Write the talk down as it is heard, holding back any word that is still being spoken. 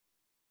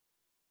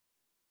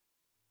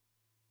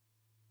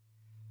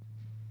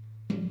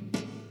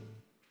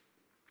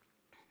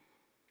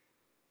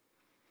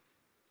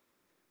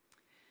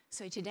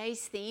So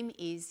today's theme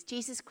is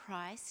Jesus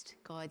Christ,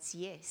 God's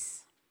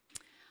yes.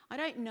 I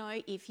don't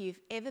know if you've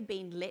ever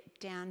been let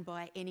down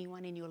by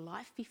anyone in your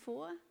life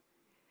before.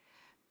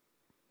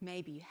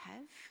 Maybe you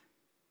have.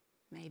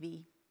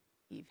 Maybe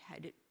you've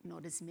had it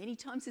not as many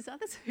times as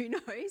others, who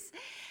knows?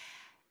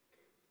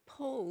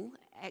 Paul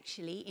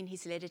actually, in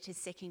his letter to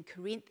 2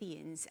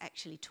 Corinthians,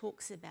 actually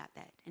talks about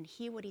that. And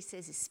hear what he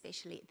says,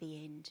 especially at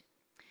the end.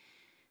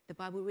 The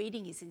Bible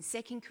reading is in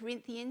 2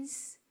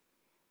 Corinthians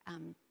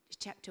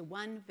chapter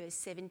 1, verse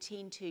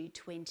 17 to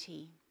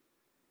 20.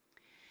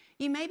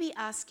 You may be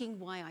asking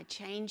why I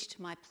changed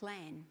my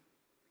plan.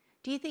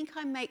 Do you think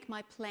I make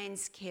my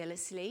plans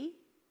carelessly?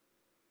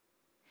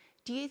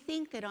 Do you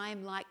think that I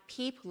am like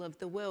people of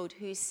the world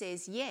who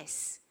says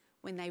yes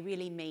when they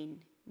really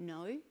mean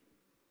no?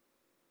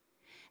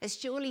 As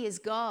surely as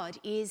God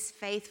is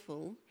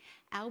faithful,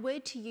 our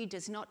word to you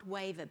does not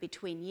waver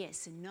between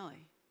yes and no.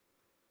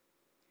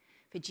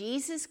 For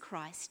Jesus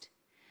Christ,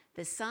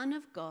 the Son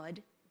of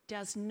God,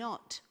 does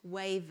not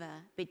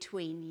waver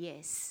between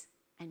yes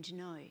and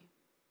no.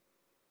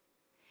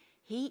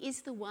 He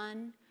is the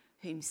one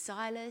whom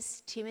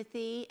Silas,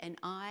 Timothy, and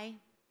I,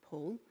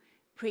 Paul,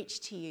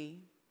 preach to you.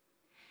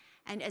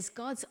 And as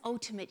God's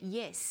ultimate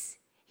yes,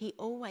 he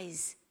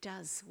always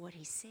does what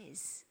he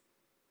says.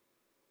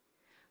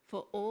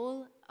 For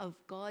all of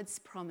God's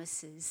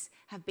promises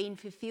have been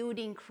fulfilled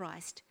in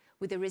Christ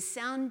with a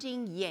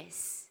resounding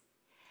yes.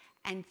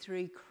 And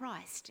through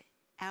Christ,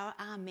 our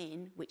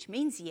Amen, which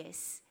means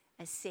yes,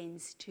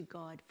 ascends to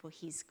God for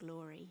his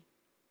glory.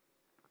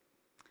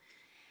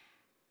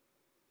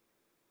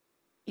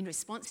 In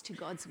response to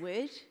God's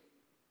word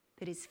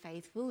that is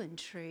faithful and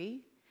true,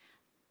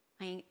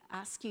 I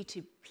ask you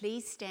to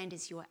please stand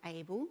as you are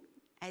able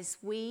as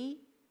we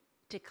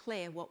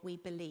declare what we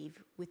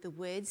believe with the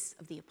words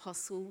of the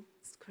Apostles'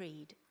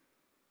 Creed.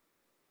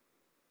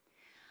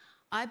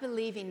 I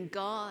believe in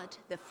God,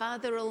 the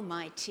Father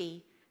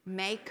Almighty,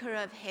 maker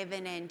of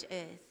heaven and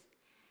earth,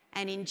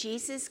 and in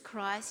Jesus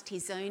Christ,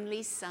 his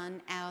only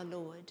Son, our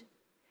Lord,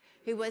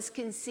 who was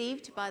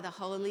conceived by the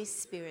Holy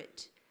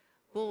Spirit,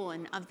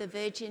 born of the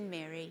Virgin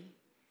Mary,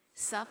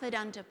 suffered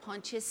under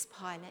Pontius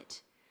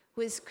Pilate,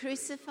 was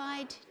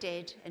crucified,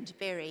 dead, and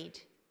buried.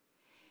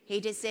 He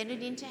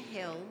descended into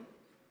hell.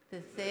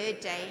 The third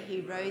day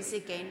he rose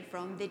again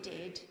from the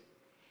dead.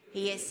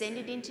 He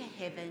ascended into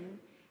heaven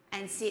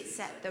and sits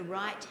at the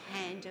right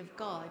hand of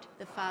God,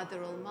 the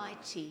Father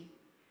Almighty.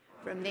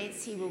 From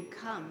thence he will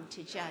come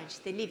to judge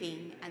the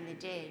living and the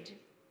dead.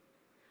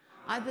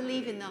 I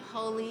believe in the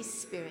Holy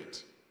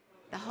Spirit,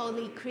 the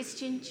holy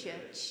Christian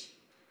Church,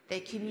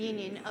 the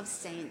communion of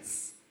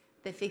saints,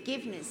 the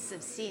forgiveness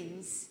of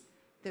sins,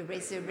 the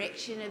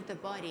resurrection of the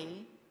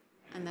body,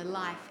 and the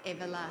life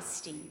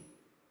everlasting.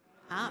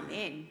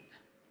 Amen.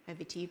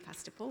 Over to you,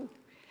 Pastor Paul.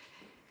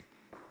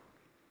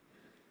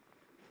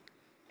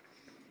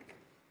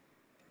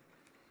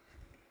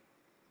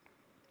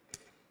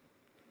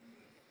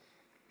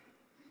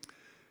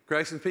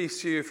 Grace and peace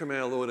to you from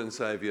our Lord and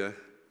Saviour,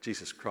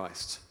 Jesus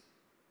Christ.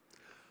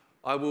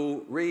 I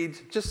will read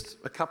just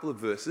a couple of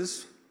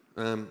verses,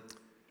 and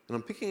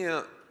I'm picking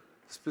out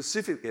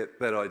specifically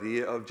that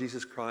idea of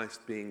Jesus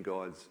Christ being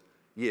God's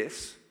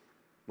yes,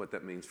 what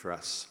that means for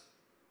us.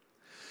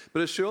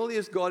 But as surely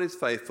as God is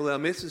faithful, our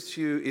message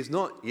to you is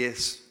not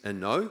yes and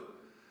no.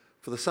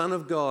 For the Son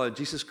of God,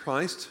 Jesus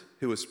Christ,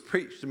 who was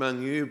preached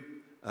among you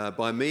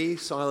by me,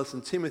 Silas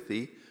and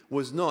Timothy,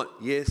 was not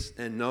yes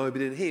and no,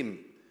 but in him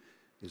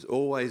has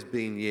always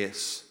been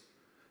yes.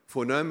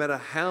 For no matter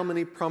how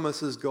many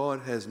promises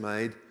God has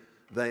made,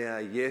 they are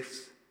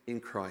yes in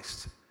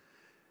Christ.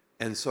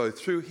 And so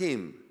through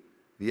him,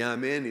 the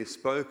Amen is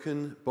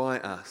spoken by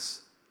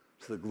us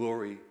to the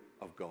glory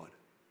of God.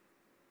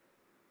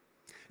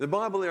 In the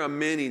Bible, there are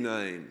many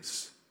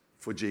names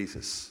for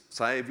Jesus.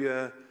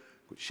 Saviour,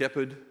 Good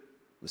Shepherd,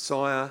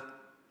 Messiah,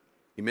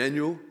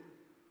 Emmanuel,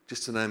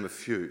 just to name a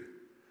few.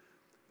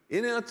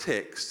 In our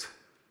text,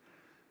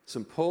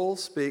 St. Paul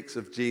speaks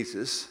of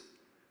Jesus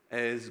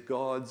as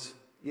God's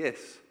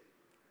yes.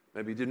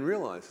 Maybe you didn't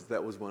realise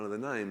that was one of the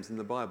names in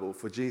the Bible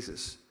for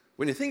Jesus.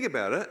 When you think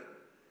about it,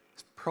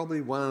 it's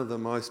probably one of the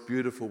most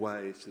beautiful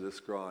ways to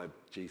describe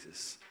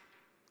Jesus.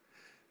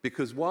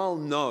 Because while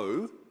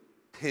no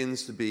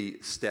tends to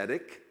be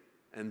static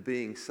and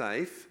being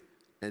safe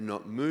and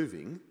not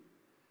moving,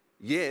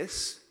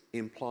 yes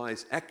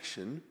implies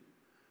action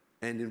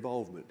and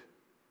involvement.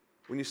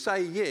 When you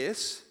say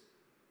yes,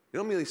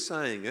 you're not merely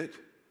saying it,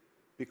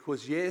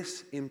 because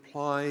yes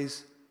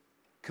implies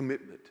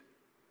commitment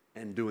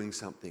and doing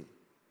something.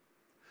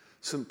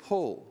 St.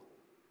 Paul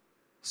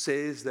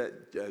says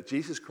that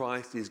Jesus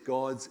Christ is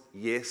God's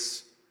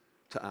yes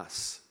to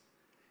us.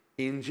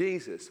 In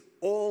Jesus,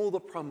 all the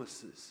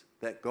promises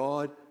that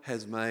God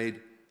has made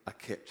are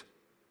kept.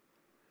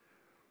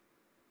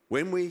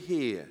 When we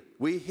hear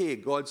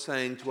God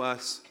saying to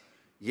us,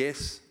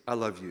 yes, I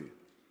love you.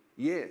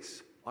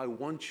 Yes, I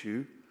want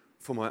you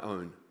for my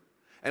own.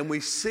 And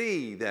we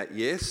see that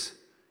yes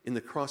in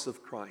the cross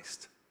of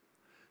Christ,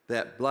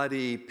 that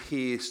bloody,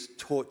 pierced,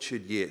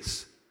 tortured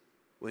yes.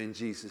 when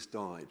Jesus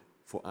died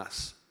for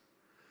us.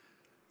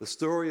 The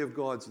story of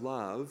God's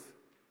love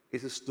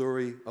is a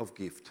story of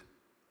gift.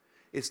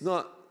 It's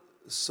not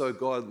so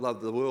God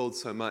loved the world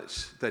so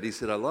much that he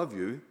said, I love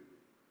you,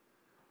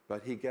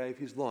 but he gave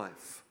his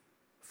life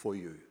for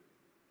you.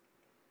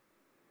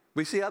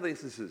 We see other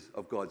instances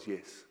of God's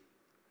yes.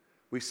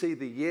 We see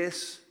the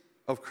yes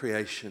of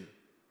creation,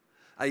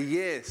 a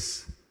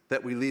yes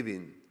that we live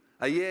in,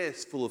 a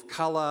yes full of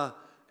colour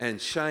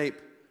and shape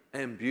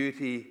and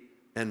beauty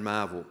and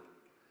marvel,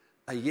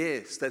 a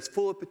yes that's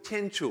full of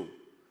potential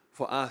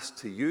for us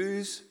to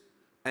use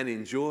and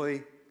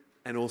enjoy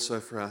and also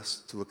for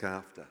us to look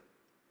after.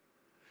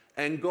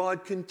 And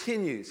God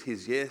continues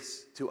his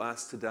yes to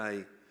us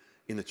today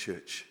in the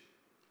church.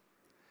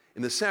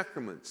 In the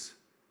sacraments,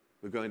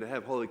 we're going to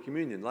have Holy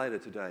Communion later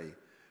today.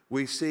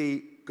 We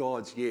see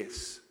God's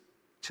yes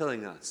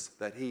telling us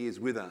that he is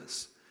with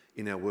us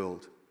in our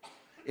world.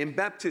 In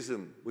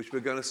baptism, which we're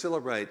going to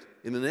celebrate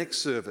in the next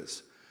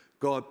service,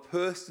 God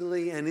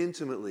personally and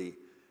intimately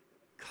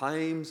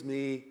claims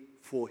me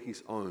for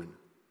his own.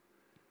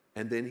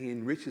 And then he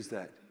enriches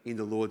that in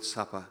the Lord's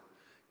Supper,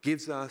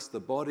 gives us the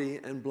body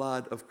and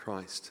blood of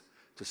Christ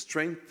to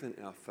strengthen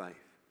our faith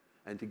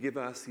and to give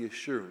us the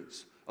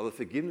assurance of the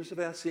forgiveness of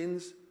our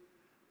sins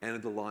and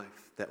of the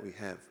life that we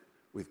have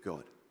with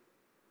God.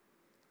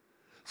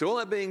 So all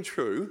that being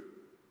true,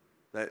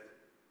 that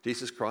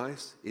Jesus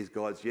Christ is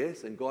God's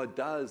yes, and God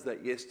does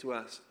that yes to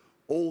us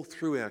all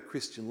through our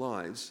Christian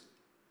lives,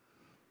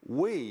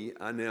 we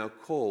are now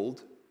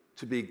called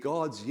to be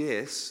God's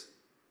yes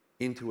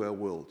into our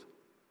world.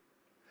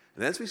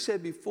 And as we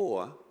said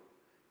before,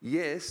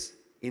 yes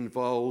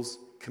involves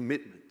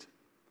commitment,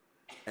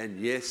 and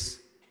yes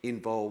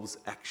involves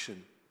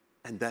action,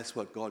 and that's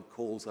what God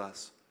calls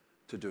us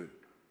to do.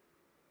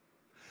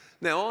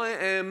 Now, I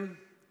am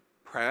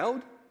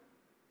proud,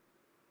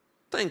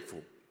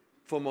 thankful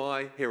for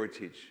my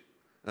heritage.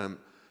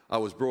 I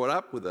was brought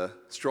up with a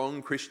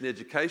strong Christian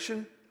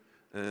education,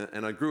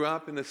 and I grew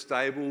up in a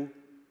stable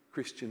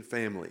Christian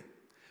family.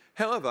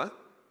 However,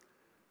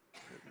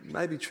 it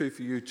may be true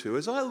for you too,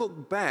 as I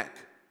look back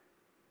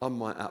on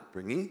my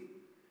upbringing,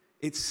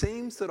 it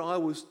seems that I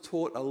was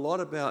taught a lot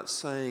about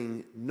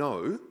saying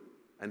no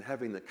and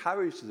having the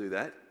courage to do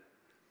that,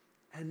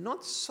 and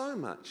not so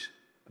much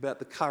about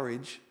the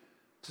courage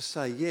to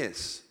say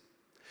yes.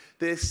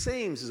 There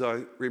seems, as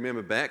I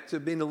remember back, to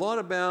have been a lot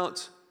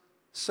about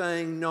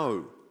saying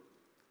no.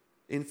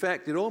 In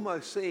fact, it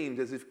almost seemed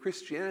as if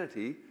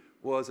Christianity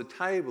was a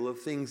table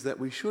of things that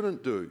we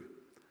shouldn't do.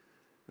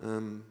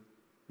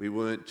 We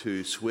weren't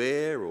to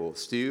swear or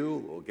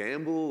steal or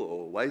gamble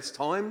or waste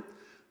time.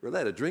 We're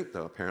allowed to drink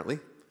though, apparently.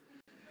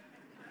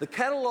 The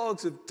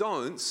catalogues of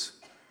don'ts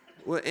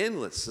were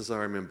endless, as I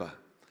remember.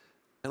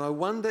 And I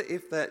wonder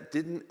if that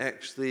didn't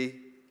actually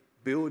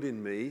build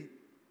in me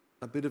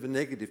a bit of a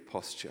negative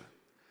posture,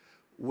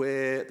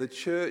 where the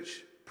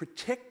church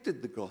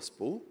protected the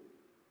gospel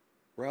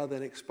rather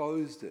than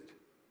exposed it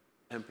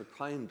and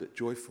proclaimed it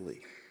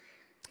joyfully.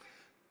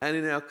 And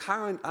in our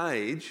current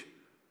age,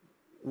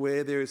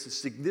 where there is a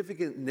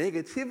significant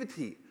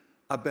negativity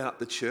about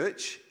the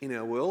church in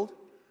our world,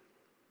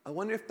 I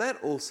wonder if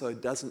that also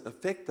doesn't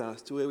affect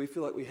us to where we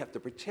feel like we have to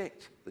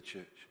protect the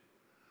church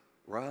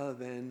rather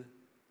than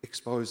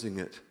exposing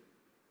it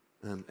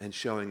and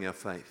showing our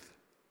faith.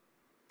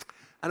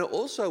 And I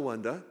also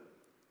wonder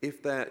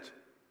if that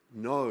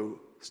no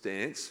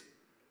stance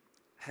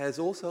has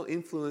also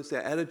influenced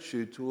our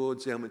attitude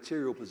towards our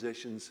material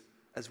possessions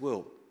as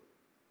well.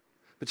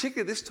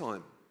 Particularly this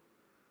time,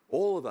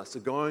 all of us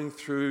are going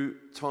through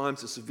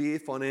times of severe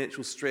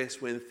financial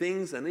stress when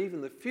things and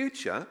even the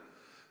future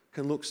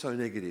can look so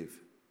negative.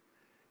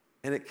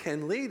 And it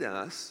can lead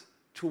us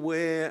to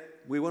where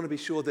we want to be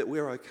sure that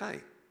we're okay,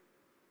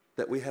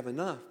 that we have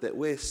enough, that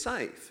we're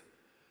safe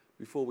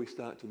before we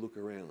start to look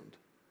around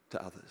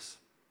to others.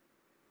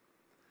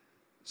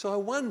 So I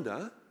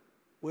wonder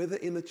whether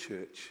in the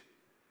church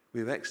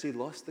we've actually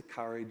lost the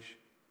courage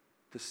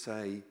to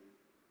say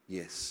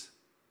yes,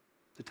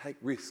 to take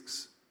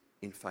risks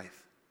in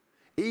faith,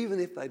 even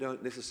if they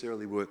don't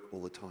necessarily work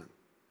all the time.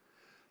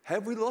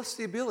 Have we lost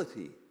the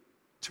ability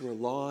to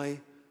rely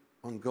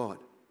on God?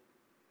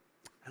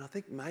 And I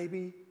think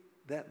maybe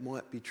that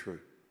might be true.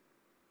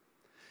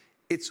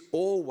 It's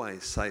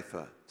always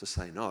safer to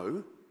say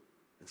no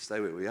and stay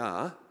where we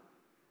are.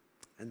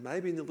 And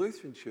maybe in the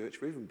Lutheran Church,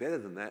 we're even better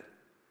than that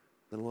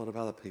than a lot of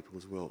other people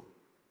as well.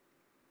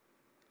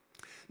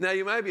 Now,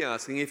 you may be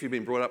asking, if you've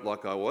been brought up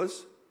like I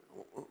was,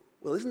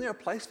 well, isn't there a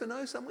place for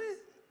no somewhere?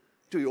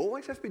 Do we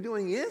always have to be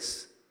doing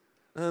yes?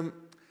 And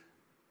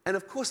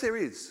of course there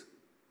is.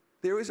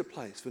 There is a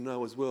place for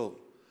no as well.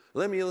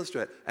 Let me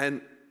illustrate.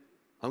 And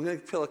I'm going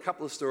to tell a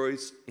couple of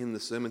stories in the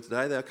sermon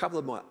today. They're a couple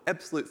of my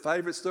absolute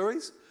favourite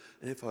stories.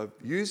 And if I've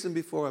used them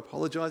before, I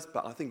apologise,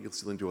 but I think you'll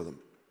still enjoy them.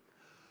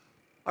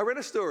 I read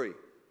a story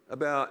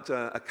about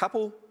a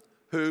couple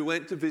who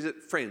went to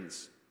visit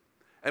friends.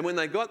 And when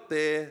they got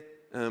there,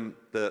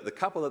 the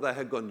couple that they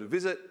had gone to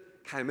visit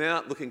came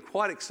out looking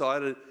quite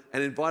excited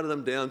and invited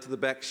them down to the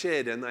back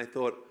shed. And they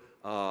thought,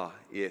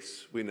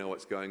 yes, we know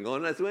what's going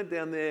on. As they went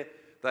down there,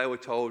 they were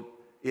told,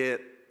 yeah,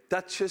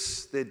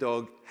 Duchess, their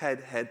dog,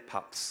 had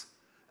pups,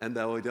 and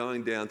they were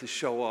going down to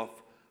show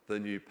off the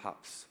new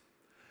pups.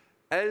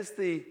 As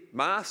the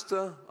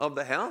master of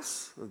the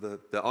house,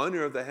 the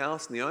owner of the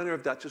house and the owner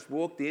of Duchess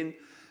walked in,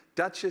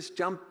 Duchess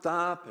jumped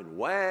up and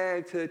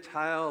wagged her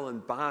tail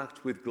and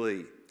barked with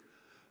glee.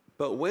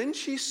 But when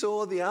she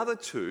saw the other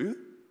two,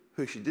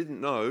 who she didn't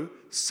know,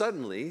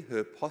 suddenly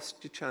her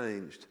posture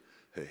changed.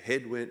 Her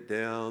head went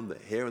down, the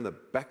hair on the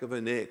back of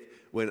her neck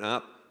went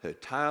up, her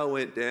tail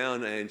went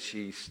down, and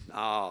she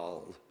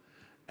snarled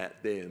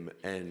at them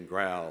and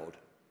growled.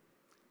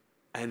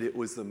 And it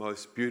was the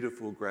most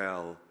beautiful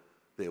growl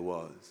there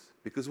was.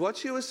 Because what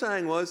she was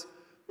saying was,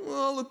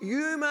 well, look,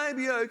 you may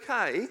be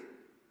okay,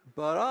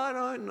 but I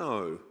don't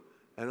know.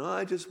 And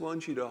I just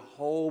want you to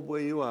hold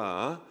where you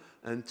are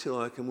until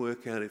I can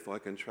work out if I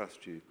can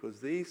trust you. Because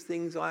these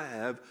things I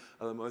have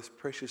are the most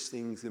precious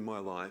things in my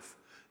life,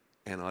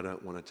 and I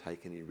don't want to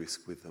take any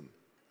risk with them.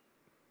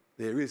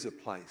 There is a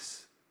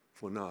place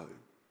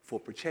for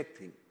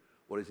protecting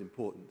what is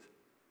important.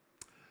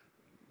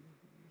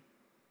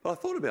 But I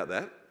thought about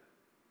that,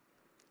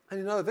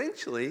 and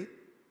eventually,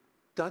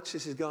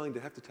 Duchess is going to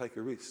have to take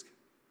a risk.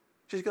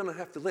 She's going to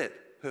have to let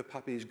her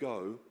puppies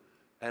go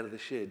out of the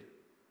shed.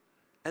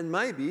 And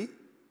maybe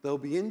they'll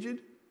be injured,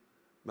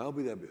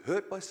 maybe they'll be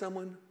hurt by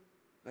someone,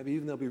 maybe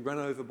even they'll be run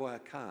over by a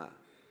car.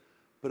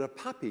 But a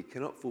puppy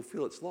cannot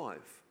fulfill its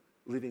life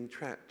living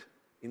trapped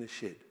in a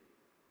shed.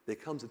 There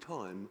comes a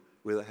time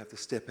where they have to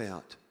step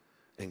out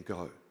and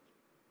go.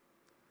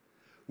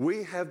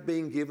 We have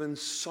been given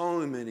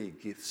so many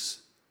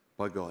gifts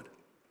by God.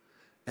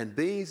 And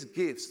these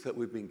gifts that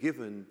we've been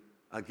given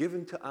are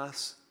given to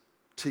us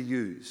to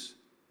use,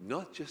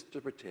 not just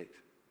to protect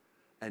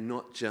and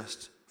not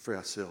just for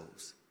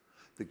ourselves.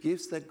 The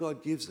gifts that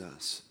God gives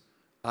us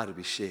are to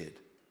be shared.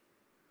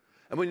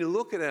 And when we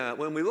look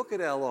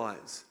at our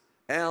lives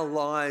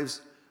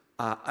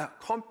are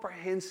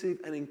comprehensive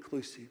and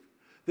inclusive.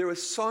 There are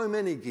so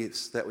many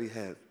gifts that we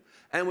have.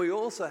 And we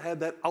also have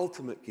that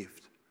ultimate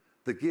gift,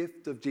 the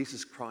gift of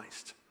Jesus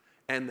Christ,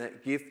 and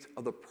that gift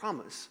of the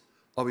promise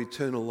of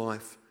eternal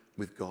life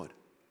with God.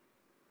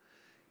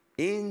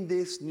 In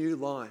this new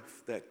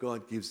life that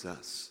God gives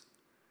us,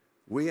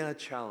 we are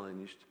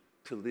challenged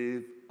to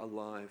live a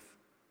life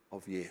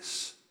of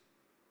yes.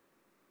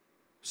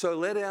 So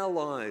let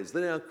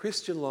our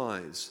Christian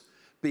lives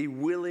be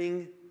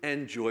willing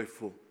and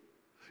joyful.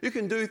 You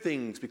can do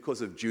things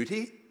because of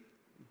duty,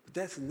 but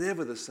that's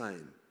never the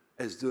same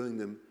as doing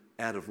them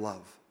out of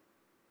love.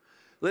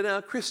 Let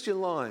our Christian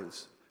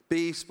lives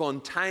be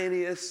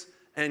spontaneous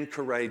and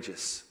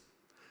courageous.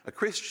 A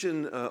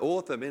Christian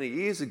author many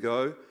years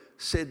ago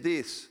said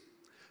this: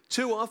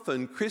 too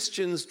often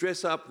Christians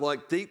dress up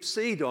like deep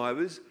sea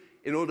divers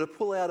in order to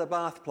pull out a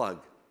bath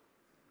plug.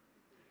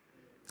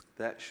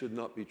 That should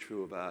not be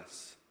true of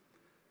us.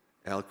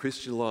 Our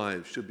Christian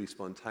lives should be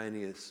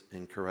spontaneous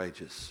and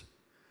courageous.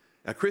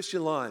 Our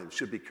Christian lives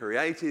should be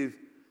creative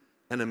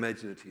and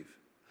imaginative.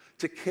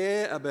 To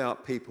care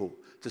about people,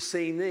 to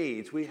see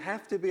needs, we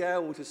have to be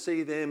able to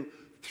see them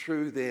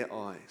through their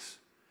eyes.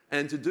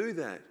 And to do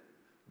that,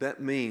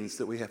 that means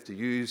that we have to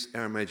use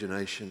our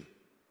imagination.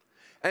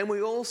 And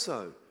we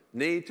also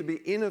need to be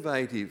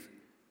innovative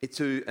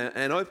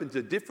and open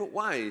to different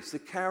ways to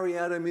carry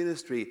out our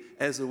ministry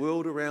as the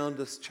world around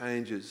us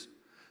changes.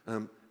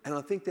 And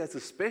I think that's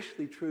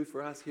especially true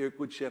for us here at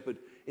Good Shepherd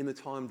in the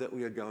time that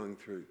we are going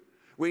through.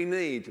 We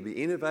need to be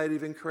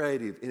innovative and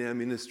creative in our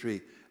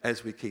ministry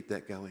as we keep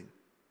that going.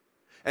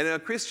 And our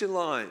Christian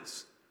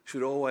lives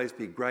should always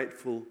be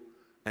grateful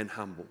and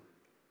humble.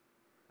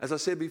 As I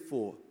said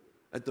before,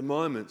 at the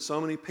moment,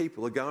 so many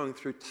people are going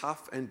through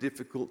tough and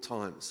difficult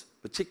times,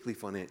 particularly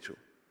financial.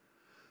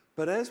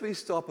 But as we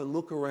stop and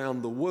look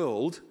around the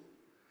world,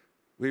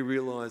 we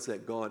realise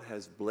that God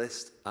has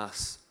blessed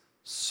us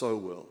so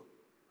well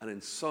and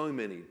in so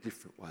many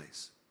different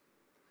ways.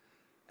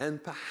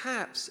 And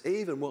perhaps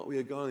even what we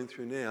are going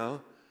through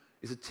now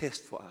is a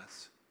test for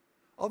us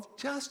of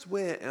just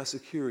where our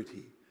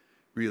security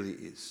really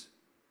is.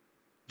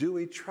 Do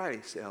we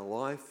trace our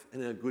life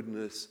and our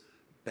goodness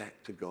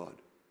back to God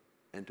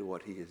and to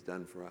what He has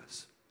done for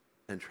us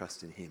and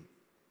trust in Him?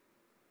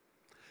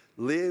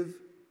 Live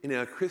in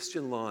our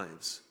Christian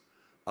lives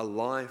a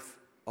life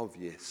of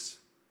yes,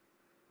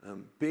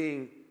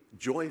 being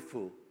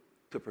joyful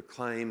to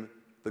proclaim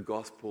the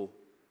gospel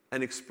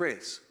and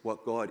express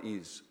what God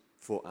is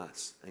for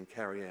us and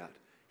carry out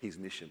His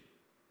mission.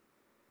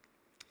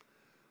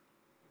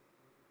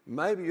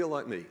 Maybe you're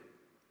like me,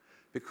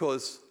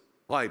 because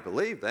I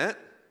believe that.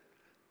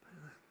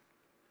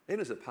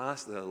 Even as a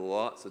pastor, there are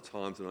lots of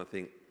times when I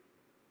think,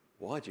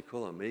 why'd you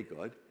call on me,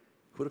 God?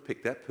 Could have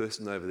picked that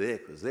person over there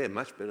because they're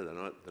much better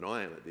than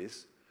I am at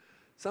this.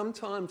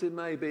 Sometimes it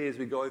may be as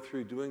we go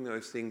through doing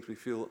those things, we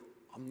feel,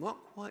 I'm not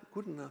quite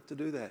good enough to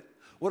do that.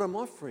 What I'm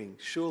offering,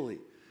 surely,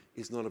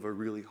 is not of a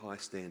really high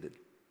standard.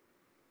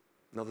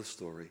 Another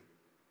story.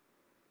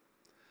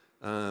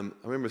 I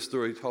remember a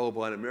story told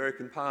by an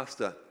American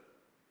pastor.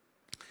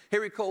 He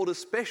recalled a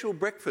special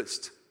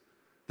breakfast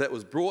that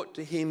was brought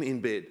to him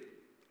in bed.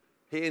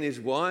 He and his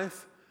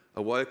wife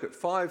awoke at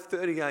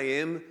 5:30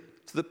 a.m.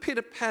 to the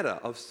pitter-patter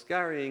of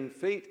scurrying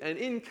feet, and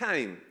in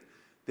came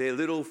their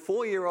little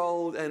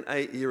 4-year-old and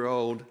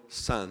 8-year-old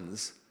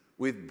sons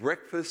with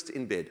breakfast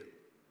in bed.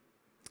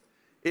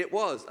 It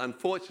was,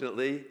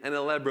 unfortunately, an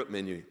elaborate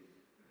menu.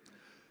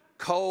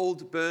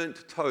 Cold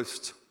burnt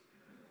toast,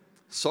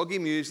 soggy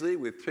muesli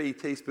with 3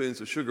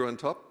 teaspoons of sugar on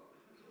top,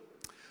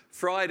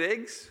 fried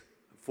eggs,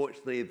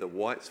 unfortunately the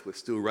whites were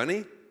still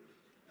runny,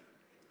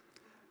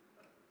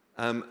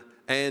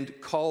 and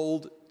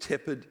cold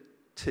tepid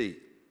tea.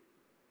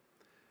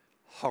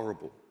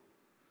 Horrible.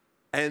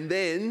 And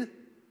then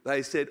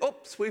they said,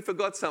 oops, we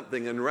forgot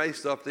something, and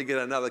raced off to get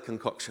another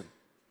concoction.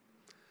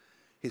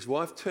 His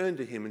wife turned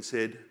to him and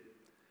said,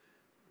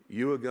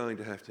 you are going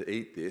to have to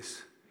eat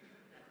this.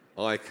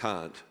 I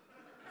can't.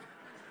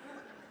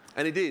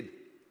 And he did.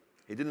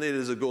 He didn't eat it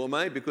as a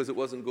gourmet because it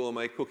wasn't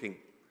gourmet cooking.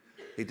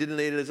 He didn't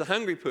eat it as a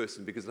hungry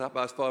person because at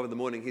 5:30 in the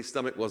morning his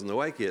stomach wasn't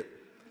awake yet.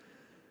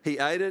 He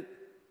ate it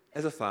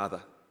as a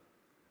father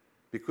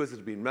because it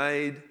had been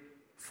made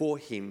for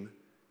him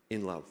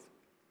in love.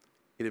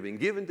 It had been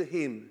given to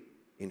him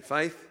in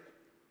faith.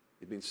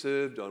 It had been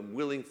served on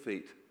willing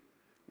feet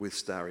with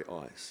starry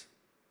eyes.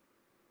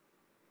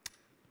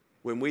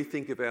 When we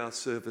think of our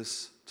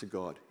service to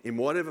God, in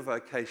whatever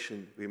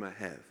vocation we may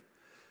have,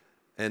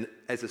 and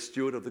as a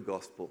steward of the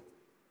gospel,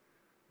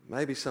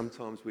 maybe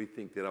sometimes we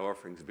think that our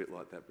offering's a bit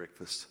like that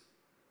breakfast,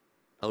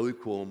 a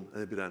lukewarm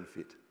and a bit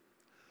unfit.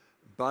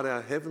 But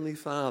our Heavenly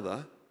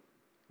Father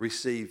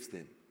receives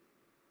them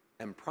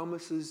and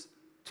promises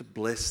to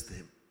bless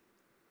them,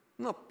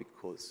 not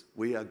because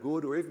we are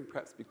good or even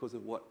perhaps because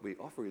of what we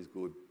offer is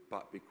good,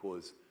 but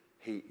because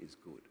He is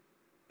good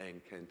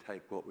and can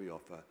take what we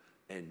offer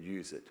and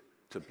use it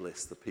to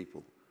bless the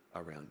people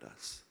around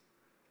us.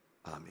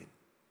 Amen.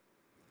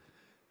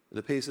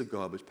 The peace of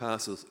God, which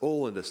passes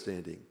all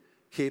understanding,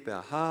 keep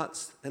our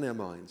hearts and our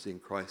minds in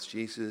Christ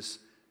Jesus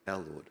our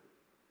Lord.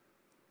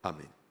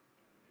 Amen.